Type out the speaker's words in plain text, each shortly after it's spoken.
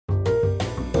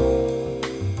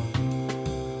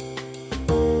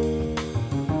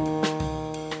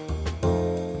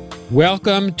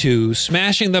Welcome to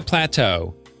Smashing the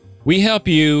Plateau. We help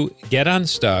you get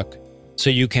unstuck so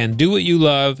you can do what you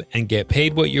love and get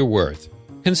paid what you're worth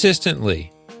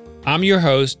consistently. I'm your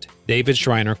host, David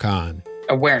Schreiner-Kahn.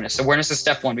 Awareness. Awareness is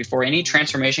step one. Before any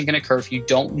transformation can occur, if you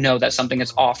don't know that something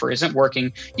is off or isn't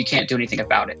working, you can't do anything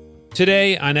about it.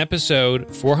 Today, on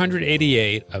episode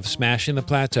 488 of Smashing the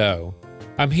Plateau,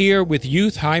 I'm here with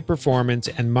youth high performance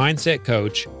and mindset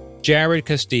coach, Jared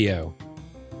Castillo.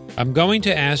 I'm going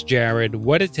to ask Jared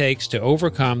what it takes to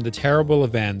overcome the terrible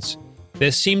events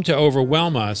that seem to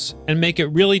overwhelm us and make it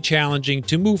really challenging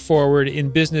to move forward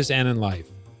in business and in life.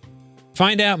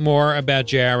 Find out more about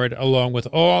Jared along with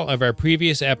all of our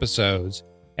previous episodes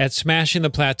at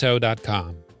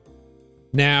smashingtheplateau.com.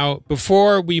 Now,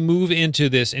 before we move into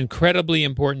this incredibly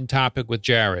important topic with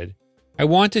Jared, I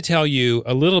want to tell you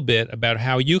a little bit about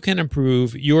how you can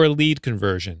improve your lead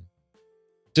conversion.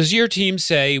 Does your team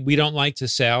say we don't like to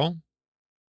sell?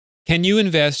 Can you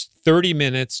invest 30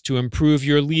 minutes to improve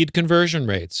your lead conversion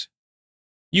rates?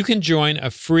 You can join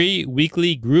a free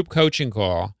weekly group coaching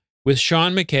call with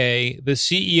Sean McKay, the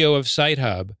CEO of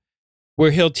SiteHub,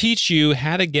 where he'll teach you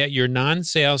how to get your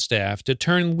non-sales staff to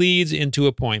turn leads into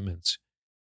appointments.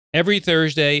 Every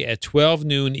Thursday at 12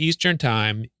 noon Eastern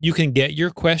Time, you can get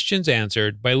your questions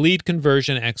answered by lead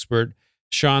conversion expert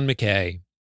Sean McKay.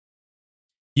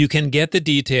 You can get the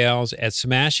details at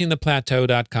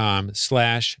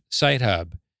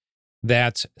smashingtheplateau.com/SiteHub.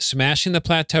 That's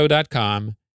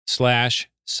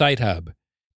smashingtheplateau.com/SiteHub.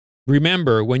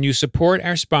 Remember, when you support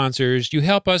our sponsors, you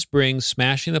help us bring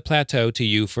Smashing the Plateau to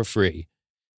you for free.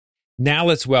 Now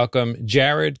let's welcome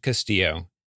Jared Castillo.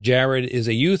 Jared is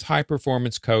a youth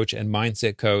high-performance coach and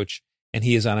mindset coach, and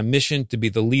he is on a mission to be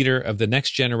the leader of the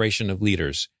next generation of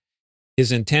leaders.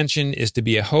 His intention is to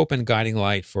be a hope and guiding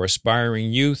light for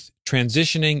aspiring youth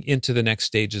transitioning into the next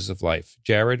stages of life.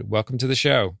 Jared, welcome to the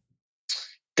show.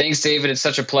 Thanks, David. It's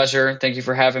such a pleasure. Thank you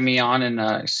for having me on,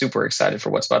 and super excited for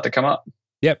what's about to come up.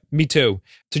 Yep, me too.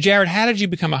 So, Jared, how did you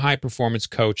become a high-performance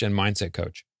coach and mindset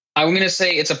coach? I'm going to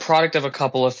say it's a product of a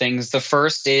couple of things. The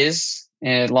first is,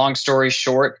 long story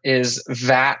short, is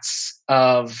vats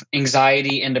of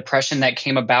anxiety and depression that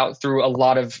came about through a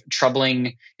lot of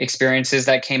troubling experiences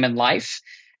that came in life.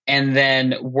 And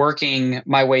then working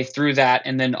my way through that,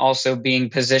 and then also being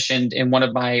positioned in one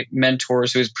of my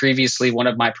mentors, who was previously one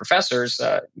of my professors,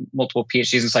 multiple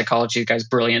PhDs in psychology, the guy's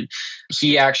brilliant.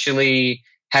 He actually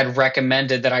had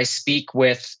recommended that I speak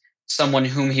with someone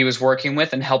whom he was working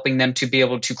with and helping them to be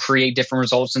able to create different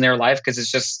results in their life, because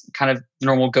it's just kind of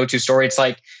normal go-to story. It's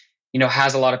like,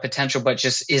 has a lot of potential, but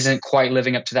just isn't quite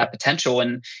living up to that potential.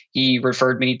 And he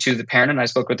referred me to the parent, and I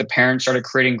spoke with the parent, started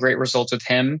creating great results with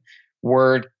him.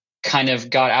 Word kind of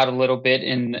got out a little bit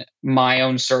in my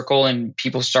own circle, and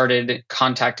people started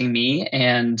contacting me.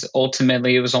 And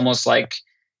ultimately, it was almost like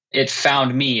it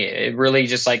found me. It really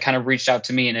just kind of reached out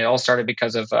to me. And it all started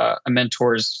because of a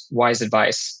mentor's wise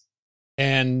advice.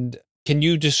 And can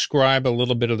you describe a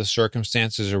little bit of the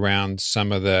circumstances around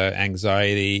some of the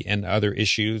anxiety and other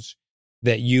issues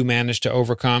that you managed to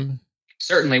overcome?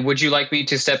 Certainly. Would you like me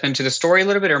to step into the story a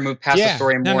little bit, or move past the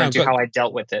story more into how I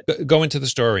dealt with it? Go into the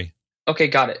story. Okay,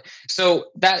 got it. So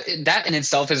that in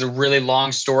itself is a really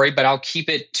long story, but I'll keep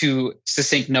it to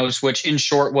succinct notes, which in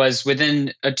short was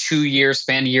within a 2-year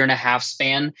span, year and a half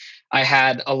span, I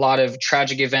had a lot of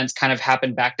tragic events kind of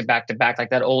happen back to back to back,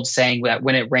 like that old saying that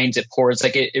when it rains, it pours.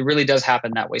 Like it really does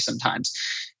happen that way sometimes.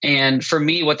 And for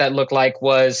me, what that looked like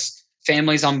was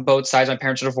families on both sides. My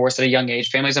parents were divorced at a young age.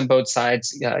 Families on both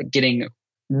sides getting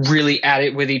really at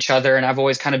it with each other. And I've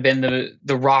always kind of been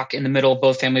the rock in the middle of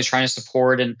both families, trying to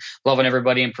support and love on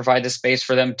everybody and provide the space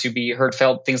for them to be heard,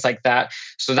 felt, things like that.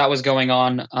 So that was going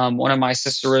on. One of my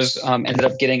sisters ended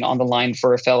up getting on the line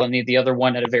for a felony. The other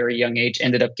one at a very young age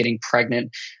ended up getting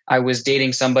pregnant. I was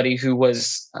dating somebody who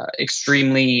was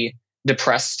extremely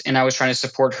depressed, and I was trying to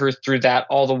support her through that,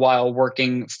 all the while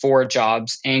working 4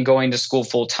 jobs and going to school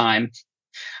full time.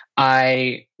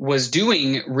 I was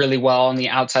doing really well on the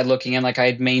outside looking in, like I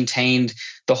had maintained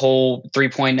the whole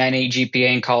 3.98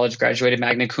 GPA in college, graduated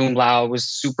magna cum laude, was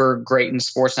super great in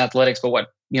sports and athletics. But what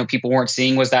people weren't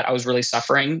seeing was that I was really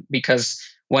suffering, because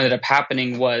what ended up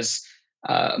happening was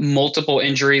multiple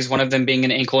injuries, one of them being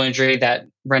an ankle injury that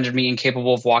rendered me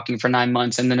incapable of walking for 9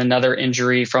 months, and then another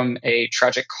injury from a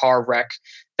tragic car wreck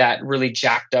that really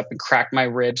jacked up and cracked my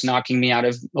ribs, knocking me out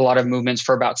of a lot of movements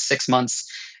for about 6 months.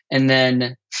 And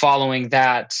then following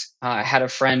that, I had a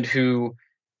friend who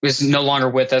was no longer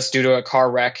with us due to a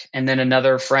car wreck. And then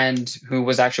another friend who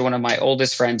was actually one of my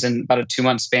oldest friends in about a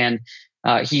 2-month span,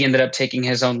 he ended up taking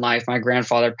his own life. My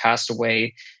grandfather passed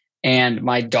away and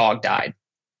my dog died.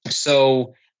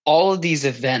 So all of these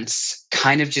events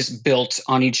kind of just built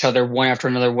on each other, one after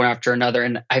another, one after another.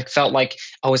 And I felt like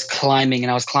I was climbing and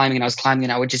I was climbing and I was climbing,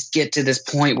 and I would just get to this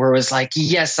point where it was like,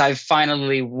 yes, I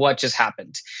finally, what just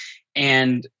happened?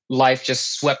 And life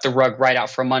just swept the rug right out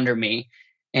from under me.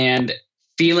 And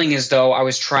feeling as though I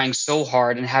was trying so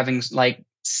hard and having like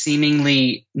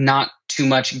seemingly not too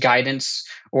much guidance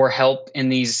or help in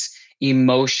these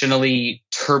emotionally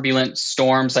turbulent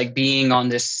storms, like being on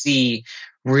this sea,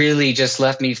 really just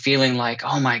left me feeling like,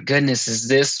 oh my goodness, is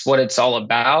this what it's all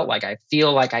about? Like, I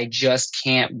feel like I just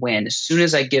can't win. As soon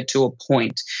as I get to a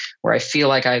point where I feel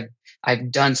like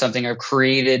I've done something, I've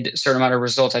created a certain amount of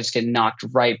results, I just get knocked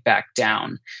right back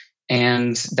down.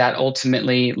 And that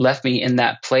ultimately left me in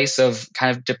that place of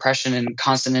kind of depression and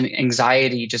constant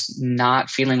anxiety, just not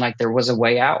feeling like there was a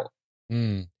way out.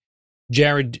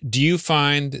 Jared, do you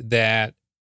find that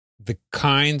the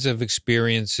kinds of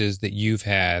experiences that you've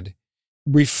had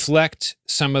reflect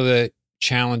some of the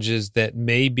challenges that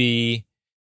may be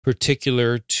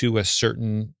particular to a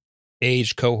certain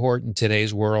age cohort in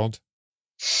today's world?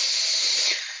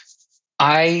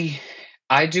 I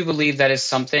do believe that is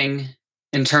something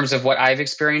in terms of what I've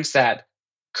experienced that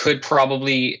could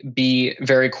probably be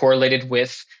very correlated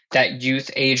with that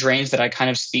youth age range that I kind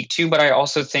of speak to. But I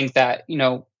also think that,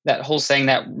 that whole saying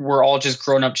that we're all just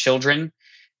grown up children,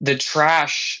 the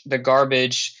trash, the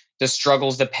garbage, the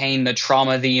struggles, the pain, the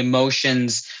trauma, the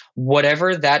emotions,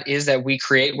 whatever that is that we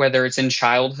create, whether it's in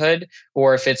childhood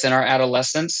or if it's in our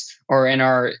adolescence or in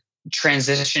our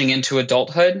transitioning into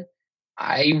adulthood,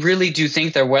 I really do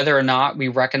think that whether or not we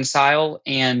reconcile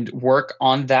and work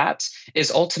on that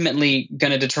is ultimately going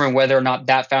to determine whether or not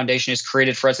that foundation is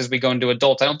created for us as we go into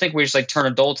adults. I don't think we just like turn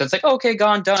adults and it's like, okay,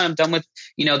 gone, done. I'm done with,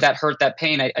 that hurt, that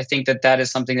pain. I think that is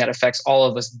something that affects all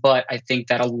of us. But I think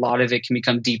that a lot of it can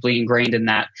become deeply ingrained in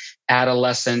that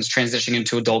adolescence transitioning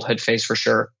into adulthood phase for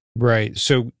sure. Right.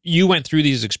 So you went through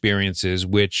these experiences,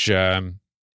 which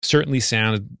certainly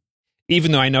sounded,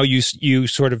 even though I know you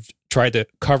sort of tried to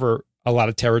cover a lot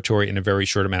of territory in a very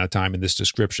short amount of time in this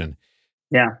description.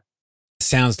 Yeah.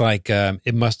 Sounds like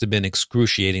it must have been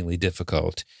excruciatingly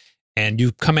difficult. And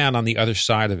you come out on the other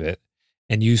side of it,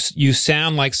 and you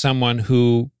sound like someone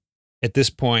who, at this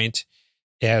point,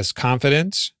 has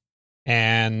confidence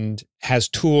and has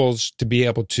tools to be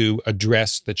able to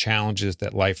address the challenges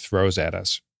that life throws at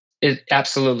us.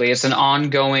 Absolutely. It's an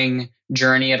ongoing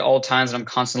journey at all times, and I'm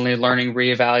constantly learning,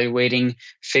 reevaluating,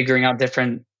 figuring out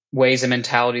different ways and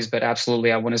mentalities. But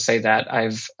absolutely, I want to say that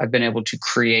I've been able to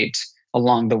create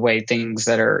along the way things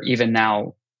that are even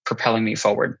now propelling me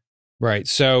forward. Right.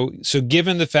 So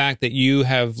given the fact that you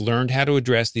have learned how to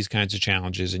address these kinds of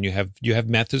challenges, and you have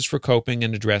methods for coping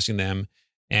and addressing them,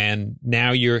 and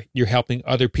now you're helping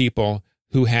other people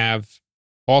who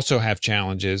also have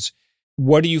challenges,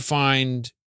 what do you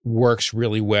find works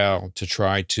really well to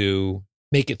try to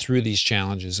make it through these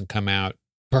challenges and come out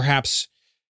perhaps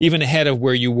even ahead of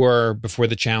where you were before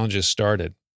the challenges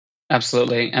started?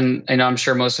 Absolutely. And I'm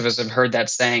sure most of us have heard that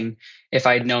saying, if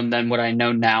I'd known then what I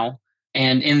know now.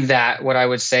 And in that, what I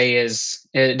would say is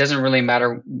it doesn't really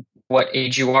matter what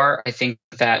age you are. I think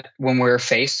that when we're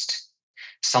faced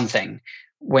something,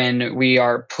 when we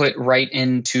are put right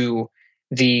into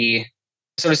the,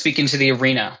 so to speak, into the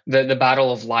arena, the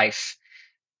battle of life,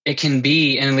 it can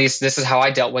be, and at least this is how I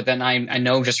dealt with it. And I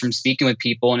know just from speaking with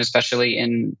people, and especially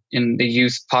in the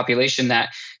youth population, that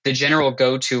the general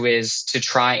go-to is to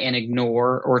try and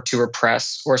ignore or to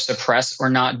repress or suppress or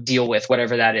not deal with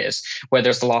whatever that is, whether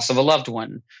it's the loss of a loved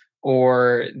one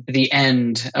or the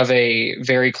end of a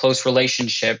very close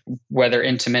relationship, whether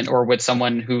intimate or with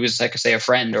someone who is, like, say, a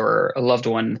friend or a loved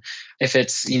one. If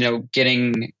it's,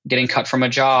 getting cut from a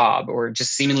job, or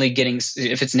just seemingly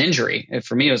if it's an injury.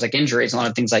 For me, it was like injuries, a lot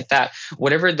of things like that.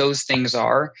 Whatever those things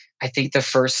are, I think the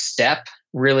first step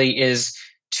really is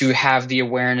to have the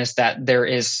awareness that there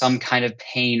is some kind of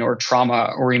pain or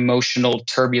trauma or emotional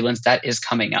turbulence that is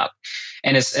coming up.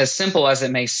 And as simple as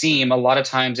it may seem, a lot of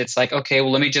times it's like, okay,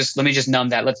 well, let me just numb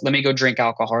that. Let me go drink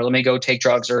alcohol, or let me go take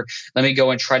drugs, or let me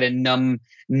go and try to numb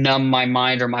my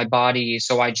mind or my body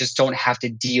so I just don't have to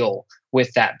deal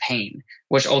with that pain,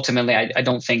 which ultimately I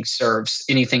don't think serves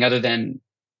anything other than,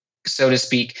 so to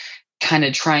speak, kind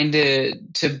of trying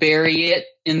to bury it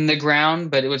in the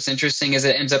ground. But what's interesting is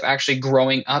it ends up actually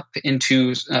growing up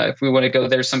into, if we want to go,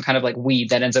 there's some kind of like weed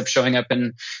that ends up showing up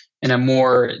in a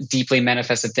more deeply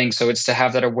manifested thing. So it's to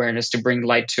have that awareness, to bring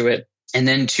light to it, and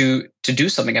then to do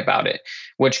something about it,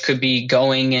 which could be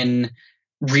going and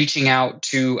reaching out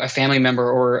to a family member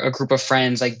or a group of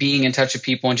friends, like being in touch with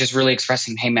people and just really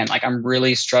expressing, hey man, like I'm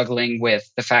really struggling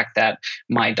with the fact that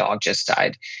my dog just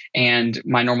died. And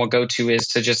my normal go-to is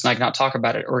to just like not talk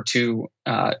about it, or to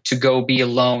go be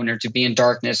alone, or to be in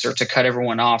darkness, or to cut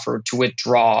everyone off, or to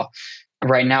withdraw.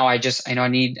 Right now, I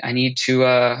need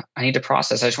to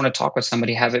process. I just want to talk with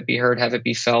somebody, have it be heard, have it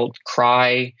be felt,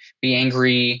 cry, be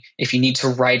angry. If you need to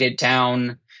write it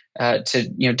down,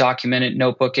 to document it,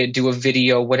 notebook it, do a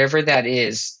video, whatever that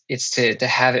is, it's to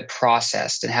have it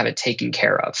processed and have it taken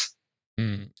care of.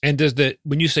 And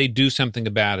when you say do something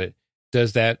about it,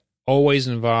 does that always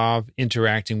involve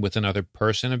interacting with another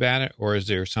person about it, or is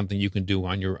there something you can do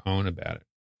on your own about it?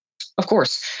 Of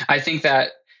course, I think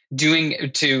that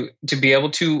doing to be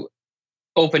able to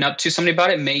open up to somebody about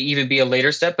it may even be a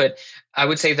later step, but I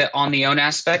would say that on the own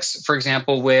aspects, for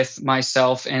example, with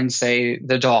myself and say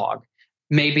the dog,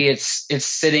 maybe it's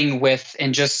sitting with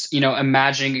and just,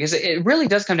 imagining, because it really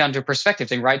does come down to a perspective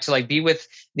thing, right? To like be with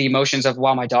the emotions of,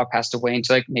 wow, my dog passed away. And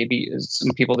to like, maybe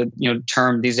some people that,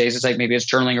 term these days, it's like, maybe it's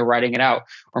journaling or writing it out,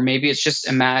 or maybe it's just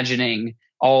imagining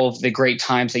all of the great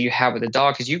times that you have with the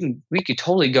dog. Cause we could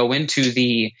totally go into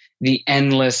the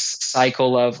endless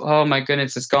cycle of, oh my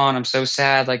goodness, it's gone. I'm so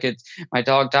sad. Like my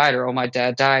dog died, or, oh, my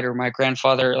dad died, or my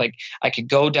grandfather. Like I could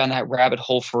go down that rabbit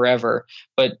hole forever.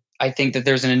 But I think that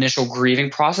there's an initial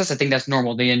grieving process. I think that's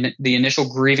normal. The initial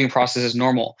grieving process is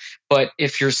normal. But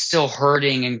if you're still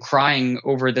hurting and crying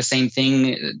over the same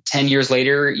thing 10 years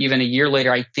later, even a year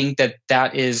later, I think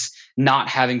that is not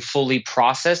having fully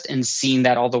processed and seen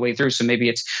that all the way through. So maybe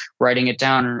it's writing it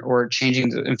down, or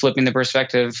changing and flipping the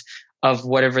perspective of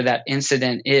whatever that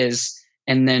incident is,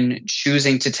 and then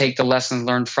choosing to take the lesson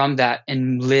learned from that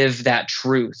and live that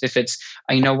truth. If it's,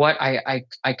 you know what, I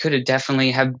could have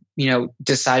definitely have,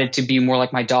 decided to be more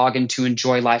like my dog and to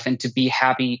enjoy life and to be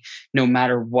happy no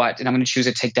matter what. And I'm going to choose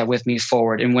to take that with me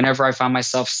forward. And whenever I find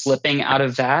myself slipping out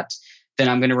of that, then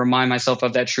I'm going to remind myself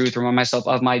of that truth, remind myself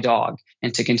of my dog,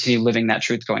 and to continue living that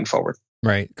truth going forward.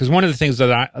 Right. Because one of the things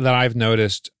that I've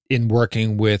noticed in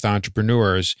working with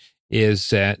entrepreneurs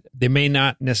is that there may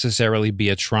not necessarily be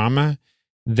a trauma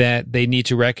that they need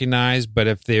to recognize, but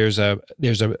if there's a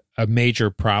major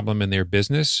problem in their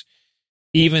business,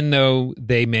 even though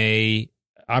they may,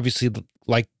 obviously,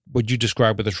 like what you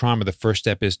described with the trauma, the first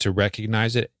step is to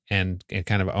recognize it and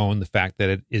kind of own the fact that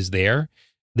it is there.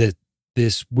 That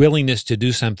this willingness to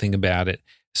do something about it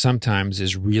sometimes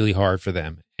is really hard for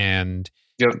them, and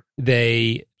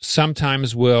they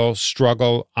sometimes will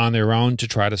struggle on their own to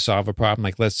try to solve a problem.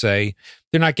 Like, let's say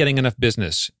they're not getting enough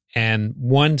business. And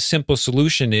one simple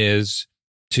solution is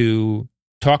to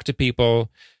talk to people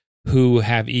who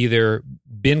have either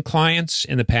been clients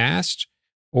in the past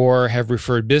or have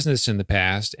referred business in the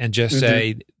past, and just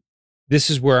say, this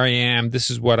is where I am. This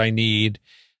is what I need.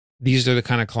 These are the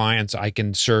kind of clients I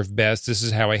can serve best. This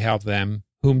is how I help them.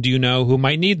 Whom do you know who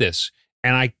might need this?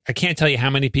 And I can't tell you how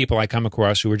many people I come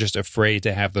across who are just afraid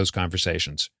to have those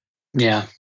conversations. Yeah.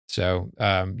 So,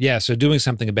 so doing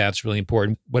something about it's really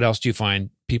important. What else do you find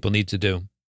people need to do?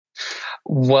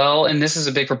 Well, and this is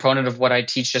a big proponent of what I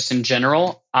teach just in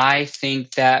general. I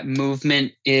think that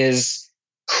movement is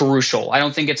crucial. I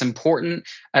don't think it's important.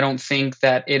 I don't think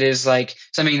that it is like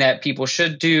something that people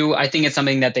should do. I think it's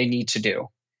something that they need to do.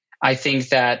 I think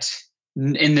that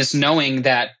in this knowing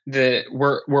that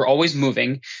we're always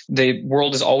moving, the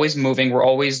world is always moving.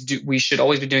 We should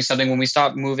always be doing something. When we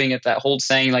stop moving, at that whole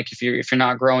saying, like if you're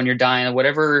not growing, you're dying, or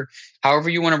whatever, however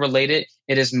you want to relate it,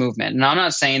 it is movement. And I'm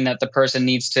not saying that the person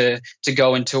needs to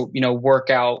go into, work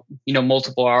out,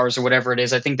 multiple hours or whatever it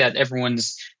is. I think that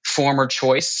everyone's form or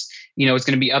choice, it's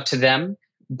going to be up to them.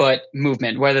 But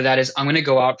movement, whether that is I'm going to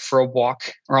go out for a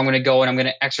walk, or I'm going to go and I'm going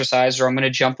to exercise, or I'm going to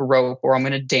jump a rope, or I'm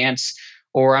going to dance,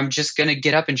 or I'm just going to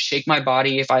get up and shake my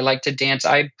body. If I like to dance,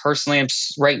 I personally am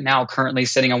right now currently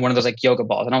sitting on one of those like yoga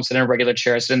balls. I don't sit in a regular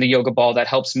chair. I sit in the yoga ball. That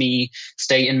helps me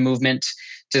stay in movement,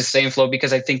 to stay in flow,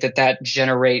 because I think that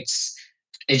generates,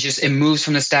 it moves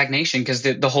from the stagnation, because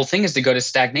the whole thing is to go to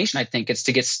stagnation. I think it's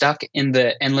to get stuck in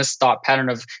the endless thought pattern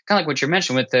of kind of like what you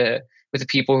mentioned with the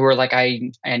people who are like,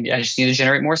 I just need to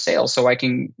generate more sales so I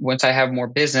can, once I have more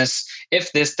business,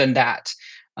 if this, then that.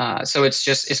 So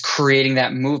it's creating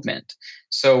that movement.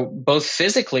 So both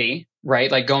physically,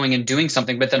 right, like going and doing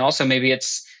something, but then also maybe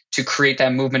it's to create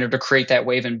that movement or to create that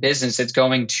wave in business. It's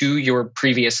going to your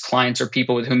previous clients or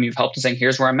people with whom you've helped and saying,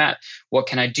 here's where I'm at. What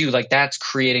can I do? Like, that's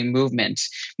creating movement.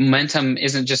 Momentum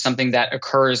isn't just something that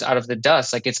occurs out of the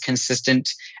dust. Like, it's consistent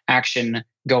action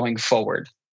going forward.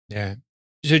 Yeah.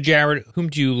 So Jared, whom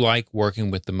do you like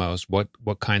working with the most? What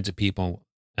kinds of people?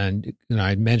 And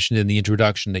I mentioned in the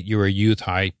introduction that you're a youth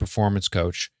high performance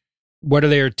coach. What are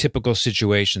their typical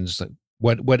situations? Like,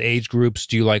 what age groups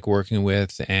do you like working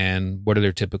with, and what are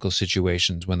their typical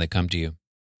situations when they come to you?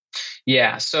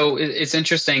 Yeah, so it's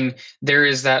interesting. There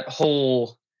is that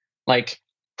whole like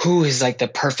who is like the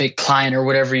perfect client or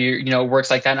whatever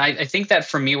works like that. And I think that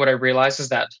for me, what I realized is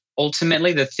that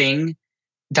ultimately the thing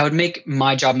that would make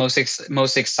my job most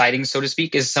exciting, so to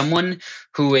speak, is someone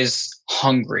who is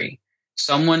hungry,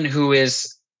 someone who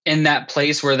is in that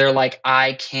place where they're like,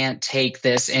 I can't take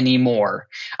this anymore.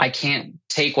 I can't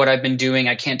take what I've been doing.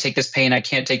 I can't take this pain. I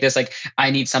can't take this. Like, I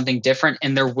need something different.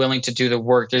 And they're willing to do the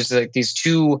work. There's like these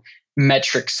two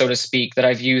metrics, so to speak, that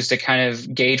I've used to kind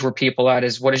of gauge where people at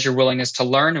is what is your willingness to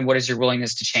learn and what is your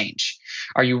willingness to change?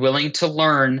 Are you willing to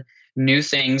learn new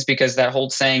things? Because that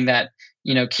whole saying that,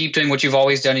 keep doing what you've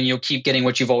always done and you'll keep getting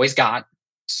what you've always got.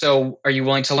 So are you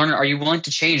willing to learn? Are you willing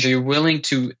to change? Are you willing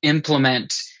to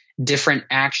implement different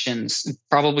actions,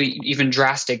 probably even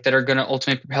drastic, that are going to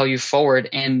ultimately propel you forward?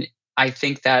 And I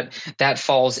think that that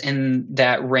falls in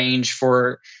that range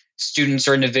for students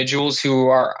or individuals who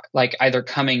are like either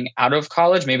coming out of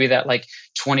college, maybe that like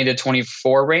 20 to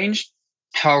 24 range.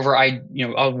 However, I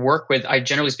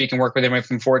generally speaking work with anywhere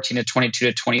from 14 to 22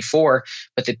 to 24,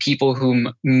 but the people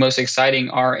whom most exciting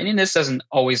are, and this doesn't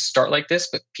always start like this,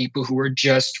 but people who are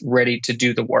just ready to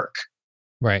do the work.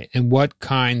 Right. And what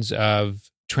kinds of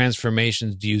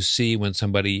transformations do you see when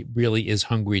somebody really is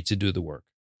hungry to do the work?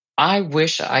 I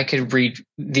wish I could read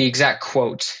the exact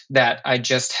quote that I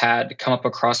just had come up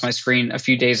across my screen a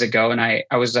few days ago. And I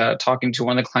was talking to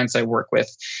one of the clients I work with.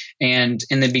 And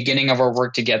in the beginning of our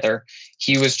work together,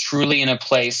 he was truly in a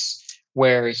place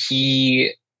where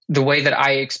the way that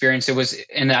I experienced it was,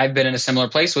 and I've been in a similar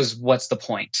place, was what's the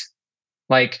point?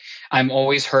 Like, I'm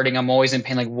always hurting. I'm always in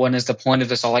pain. Like, what is the point of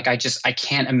this all? Like, I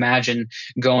can't imagine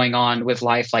going on with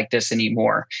life like this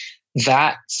anymore.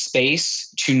 That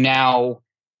space to now,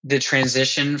 the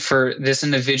transition for this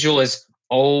individual is,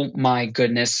 oh my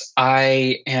goodness,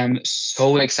 I am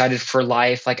so excited for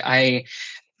life.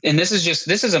 And this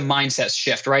is a mindset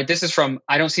shift, right? This is from,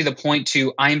 I don't see the point,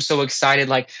 to I am so excited.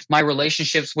 Like, my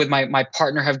relationships with my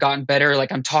partner have gotten better.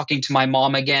 Like, I'm talking to my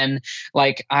mom again.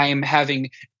 Like, I'm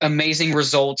having amazing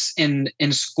results in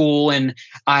school. And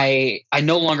I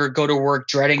no longer go to work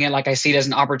dreading it. Like, I see it as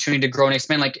an opportunity to grow and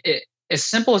expand. Like, as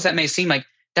simple as that may seem, like,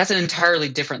 that's an entirely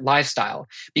different lifestyle,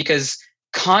 because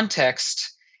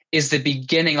context is the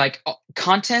beginning. Like,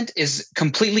 content is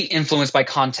completely influenced by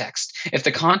context. If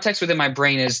the context within my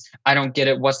brain is, I don't get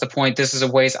it, what's the point? This is a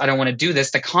waste. I don't want to do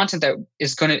this. The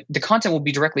content will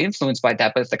be directly influenced by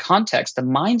that. But if the context, the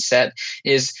mindset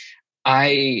is,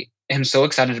 I am so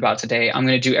excited about today, I'm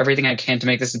going to do everything I can to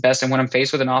make this the best. And when I'm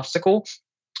faced with an obstacle,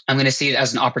 I'm going to see it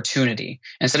as an opportunity.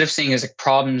 Instead of seeing it as like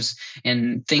problems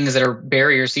and things that are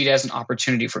barriers, see it as an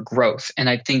opportunity for growth. And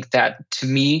I think that, to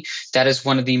me, that is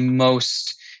one of the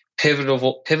most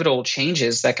pivotal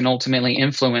changes that can ultimately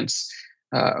influence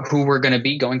who we're going to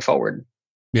be going forward.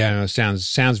 Yeah, no,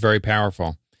 sounds very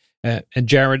powerful. And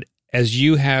Jared, as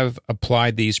you have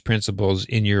applied these principles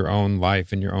in your own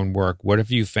life, in your own work, what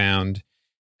have you found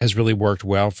has really worked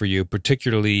well for you,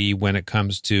 particularly when it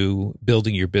comes to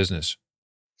building your business?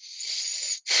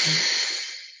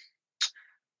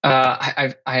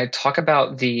 I talk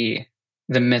about the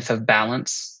myth of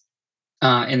balance,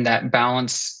 in that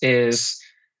balance is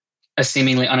a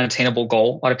seemingly unattainable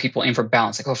goal. A lot of people aim for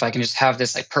balance, like, oh, if I can just have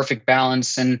this like perfect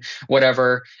balance and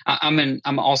whatever.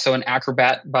 I'm also an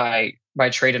acrobat by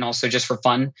trade, and also just for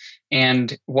fun.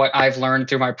 And what I've learned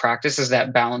through my practice is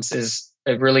that balance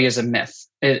it really is a myth.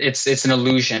 It's an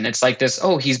illusion. It's like this,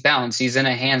 oh, he's balanced. He's in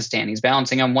a handstand. He's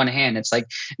balancing on one hand. It's like,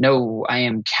 no, I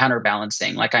am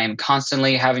counterbalancing. Like, I am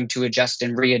constantly having to adjust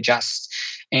and readjust.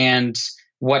 And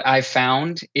what I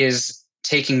found is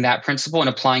taking that principle and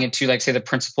applying it to, like, say, the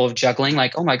principle of juggling.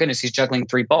 Like, oh my goodness, he's juggling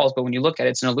 3 balls. But when you look at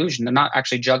it, it's an illusion. They're not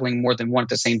actually juggling more than one at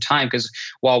the same time, because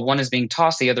while one is being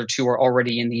tossed, the other 2 are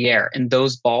already in the air. And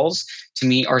those balls, to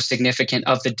me, are significant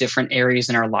of the different areas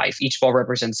in our life. Each ball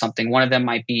represents something. One of them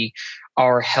might be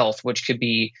our health, which could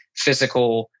be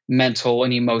physical, mental,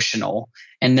 and emotional.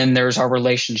 And then there's our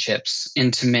relationships,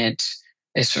 intimate,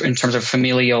 in terms of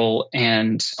familial,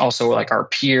 and also like our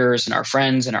peers and our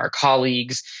friends and our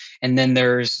colleagues. And then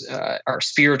there's our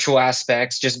spiritual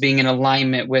aspects, just being in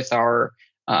alignment with our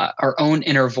own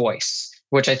inner voice,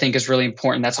 which I think is really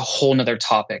important. That's a whole nother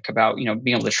topic about,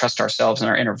 being able to trust ourselves and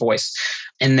our inner voice.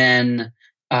 And then,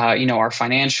 our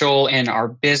financial and our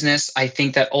business. I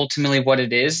think that ultimately what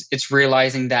it is, it's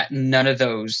realizing that none of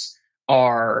those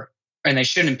are, and they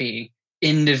shouldn't be,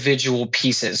 individual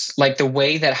pieces. Like the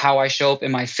way that how I show up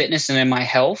in my fitness and in my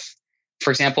health.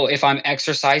 For example, if I'm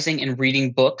exercising and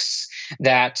reading books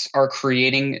that are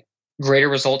creating greater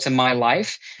results in my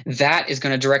life, that is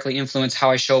going to directly influence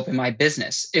how I show up in my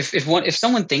business. If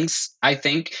someone thinks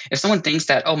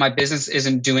that, oh, my business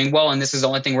isn't doing well and this is the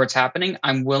only thing where it's happening,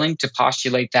 I'm willing to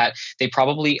postulate that they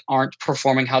probably aren't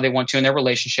performing how they want to in their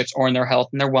relationships or in their health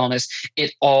and their wellness.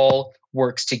 It all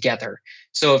works together.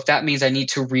 So if that means I need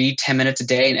to read 10 minutes a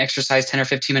day and exercise 10 or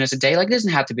 15 minutes a day, like, it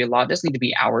doesn't have to be a lot, it doesn't need to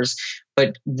be hours,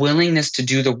 but willingness to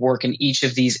do the work in each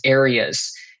of these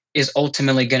areas is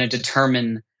ultimately going to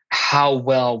determine how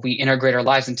well we integrate our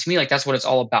lives. And to me, like, that's what it's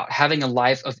all about, having a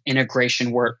life of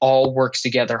integration where it all works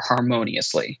together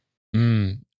harmoniously.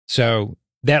 So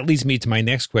that leads me to my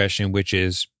next question, which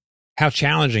is, how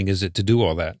challenging is it to do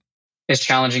all that? As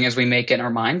challenging as we make it in our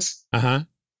minds. Uh-huh.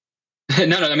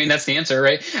 No, I mean, that's the answer,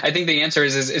 right? I think the answer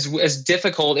is as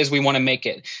difficult as we want to make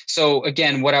it. So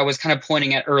again, what I was kind of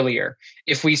pointing at earlier,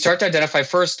 if we start to identify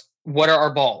first, what are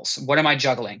our balls? What am I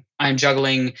juggling? I'm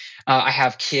juggling, I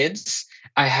have kids,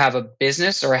 I have a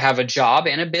business, or I have a job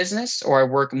and a business, or I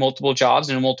work multiple jobs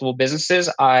and multiple businesses.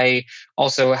 I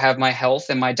also have my health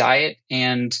and my diet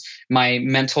and my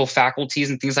mental faculties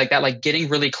and things like that. Like, getting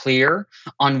really clear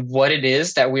on what it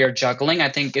is that we are juggling, I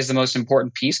think, is the most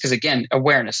important piece. Because again,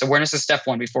 awareness is step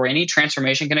one. Before any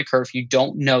transformation can occur, if you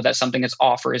don't know that something is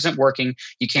off or isn't working,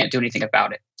 you can't do anything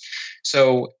about it.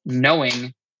 So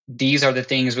knowing these are the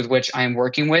things with which I am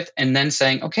working with, and then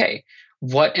saying, okay,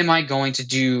 what am I going to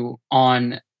do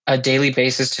on a daily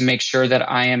basis to make sure that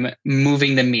I am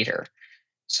moving the meter?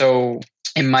 So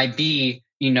it might be,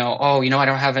 I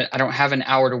don't have an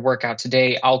hour to work out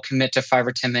today. I'll commit to 5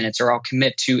 or 10 minutes, or I'll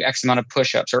commit to X amount of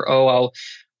push-ups, or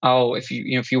if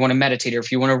you want to meditate, or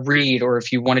if you want to read, or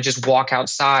if you want to just walk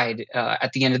outside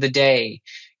at the end of the day,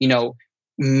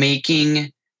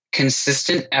 making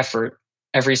consistent effort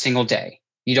every single day.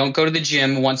 You don't go to the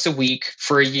gym once a week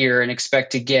for a year and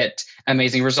expect to get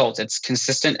amazing results. It's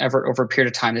consistent effort over a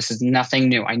period of time. This is nothing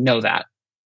new. I know that.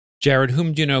 Jared,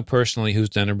 whom do you know personally who's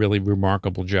done a really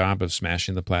remarkable job of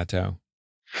smashing the plateau?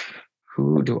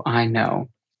 Who do I know?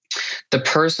 The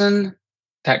person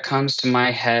that comes to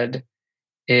my head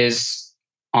is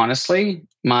honestly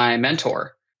my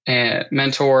mentor.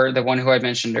 The one who I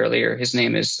mentioned earlier. His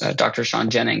name is Dr.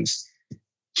 Sean Jennings.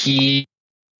 He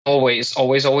always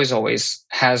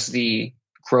has the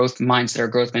growth mindset or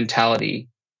growth mentality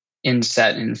in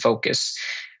set and focus.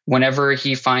 Whenever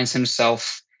he finds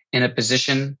himself in a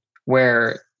position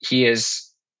where he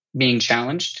is being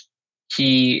challenged,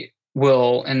 he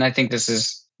will, and I think this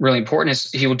is really important,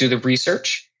 is he will do the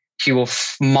research. He will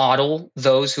model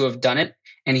those who have done it,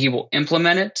 and he will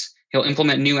implement it. He'll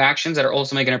implement new actions that are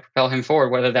ultimately going to propel him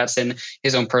forward, whether that's in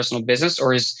his own personal business,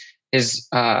 or his as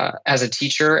a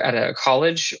teacher at a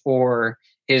college, or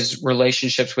his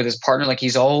relationships with his partner. Like,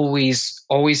 he's always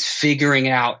figuring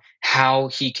out how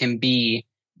he can be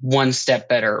one step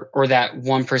better, or that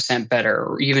 1% better,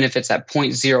 or even if it's that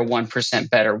 0.01%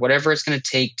 better, whatever it's going to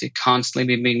take to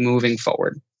constantly be moving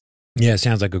forward. Yeah,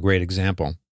 sounds like a great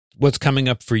example. What's coming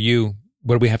up for you?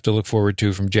 What do we have to look forward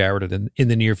to from Jared in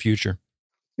the near future?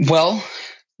 Well,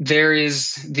 there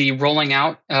is the rolling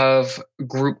out of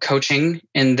group coaching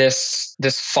in this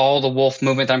Follow the Wolf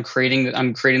movement I'm creating.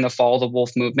 I'm creating the Follow the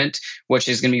Wolf movement, which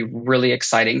is going to be really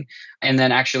exciting. And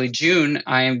then actually June,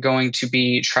 I am going to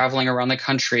be traveling around the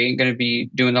country. I'm going to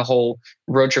be doing the whole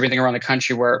road trip, everything around the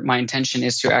country, where my intention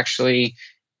is to actually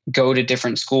go to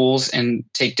different schools and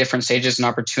take different stages and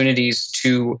opportunities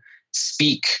to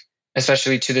speak,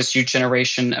 especially to this youth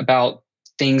generation, about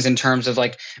things in terms of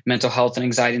like mental health and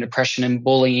anxiety and depression and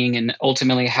bullying, and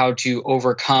ultimately how to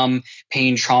overcome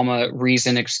pain, trauma,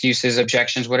 reason, excuses,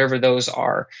 objections, whatever those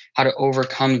are, how to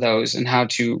overcome those, and how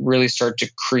to really start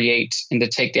to create and to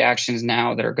take the actions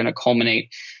now that are going to culminate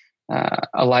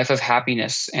a life of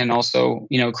happiness, and also,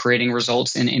 creating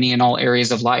results in any and all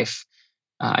areas of life.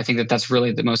 I think that's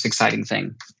really the most exciting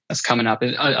thing that's coming up,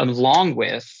 along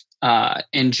with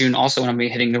in June, also when I'm going to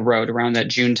be hitting the road around that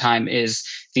June time, is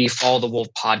the Follow the Wolf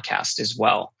podcast as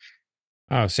well.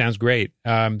 Oh, sounds great.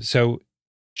 So,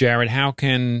 Jared, how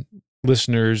can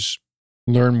listeners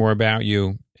learn more about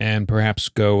you and perhaps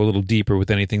go a little deeper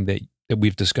with anything that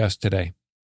we've discussed today?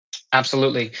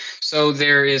 Absolutely. So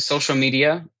there is social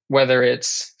media, whether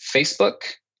it's Facebook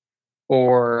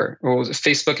or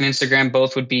Facebook and Instagram,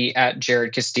 both would be at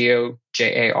Jared Castillo,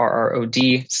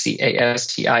 JARROD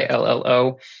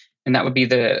CASTILLO. And that would be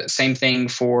the same thing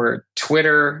for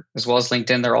Twitter as well as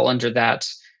LinkedIn. They're all under that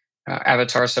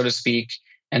avatar, so to speak.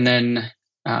 And then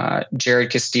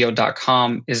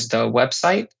jaredcastillo.com is the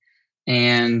website.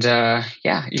 And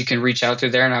you can reach out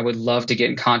through there. And I would love to get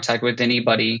in contact with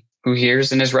anybody who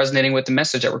hears and is resonating with the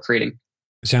message that we're creating.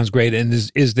 Sounds great. And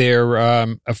is there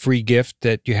a free gift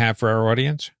that you have for our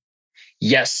audience?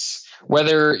 Yes.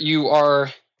 Whether you are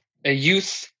a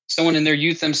youth, someone in their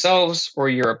youth themselves, or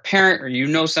you're a parent, or you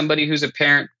know somebody who's a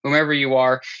parent, whomever you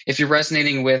are, if you're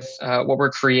resonating with what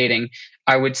we're creating,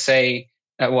 I would say,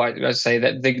 I'd say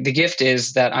that the gift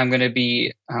is that I'm going to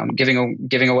be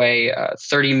giving away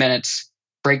 30 minutes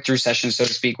breakthrough session, so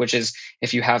to speak, which is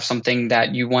if you have something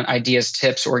that you want ideas,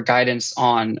 tips, or guidance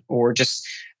on, or just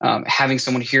having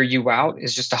someone hear you out,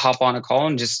 is just to hop on a call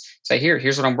and just say,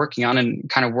 here's what I'm working on, and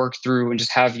kind of work through and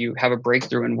just have you have a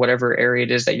breakthrough in whatever area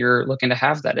it is that you're looking to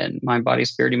have that in: mind, body,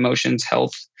 spirit, emotions,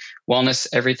 health, wellness,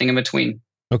 everything in between.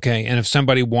 Okay. And if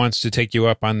somebody wants to take you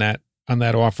up on that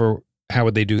offer, how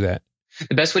would they do that?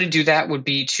 The best way to do that would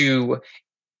be to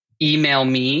email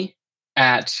me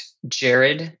at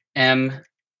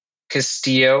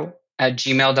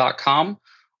jaredmcastillo@gmail.com,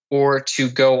 or to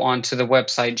go onto the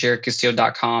website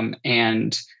jaredcastillo.com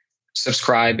and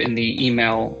subscribe in the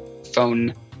email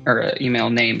phone or email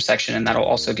name section, and that'll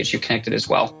also get you connected as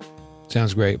well.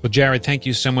 Sounds great. Well, Jared, thank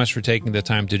you so much for taking the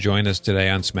time to join us today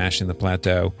on Smashing the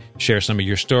Plateau. Share some of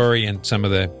your story and some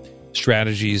of the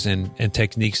strategies and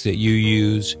techniques that you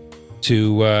use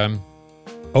to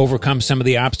overcome some of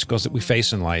the obstacles that we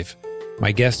face in life.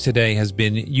 My guest today has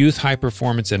been youth high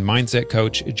performance and mindset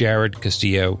coach Jared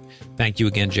Castillo. Thank you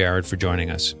again, Jared, for joining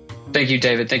us. Thank you,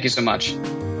 David. Thank you so much.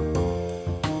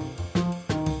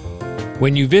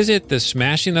 When you visit the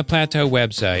Smashing the Plateau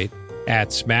website at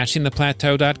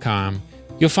smashingtheplateau.com,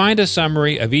 you'll find a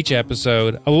summary of each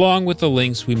episode along with the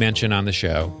links we mention on the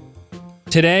show.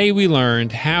 Today, we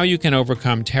learned how you can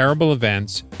overcome terrible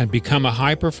events and become a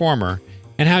high performer,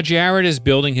 and how Jared is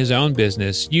building his own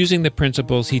business using the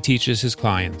principles he teaches his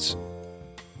clients.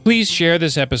 Please share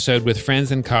this episode with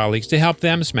friends and colleagues to help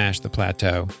them smash the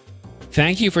plateau.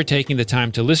 Thank you for taking the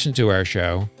time to listen to our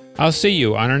show. I'll see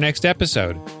you on our next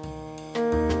episode.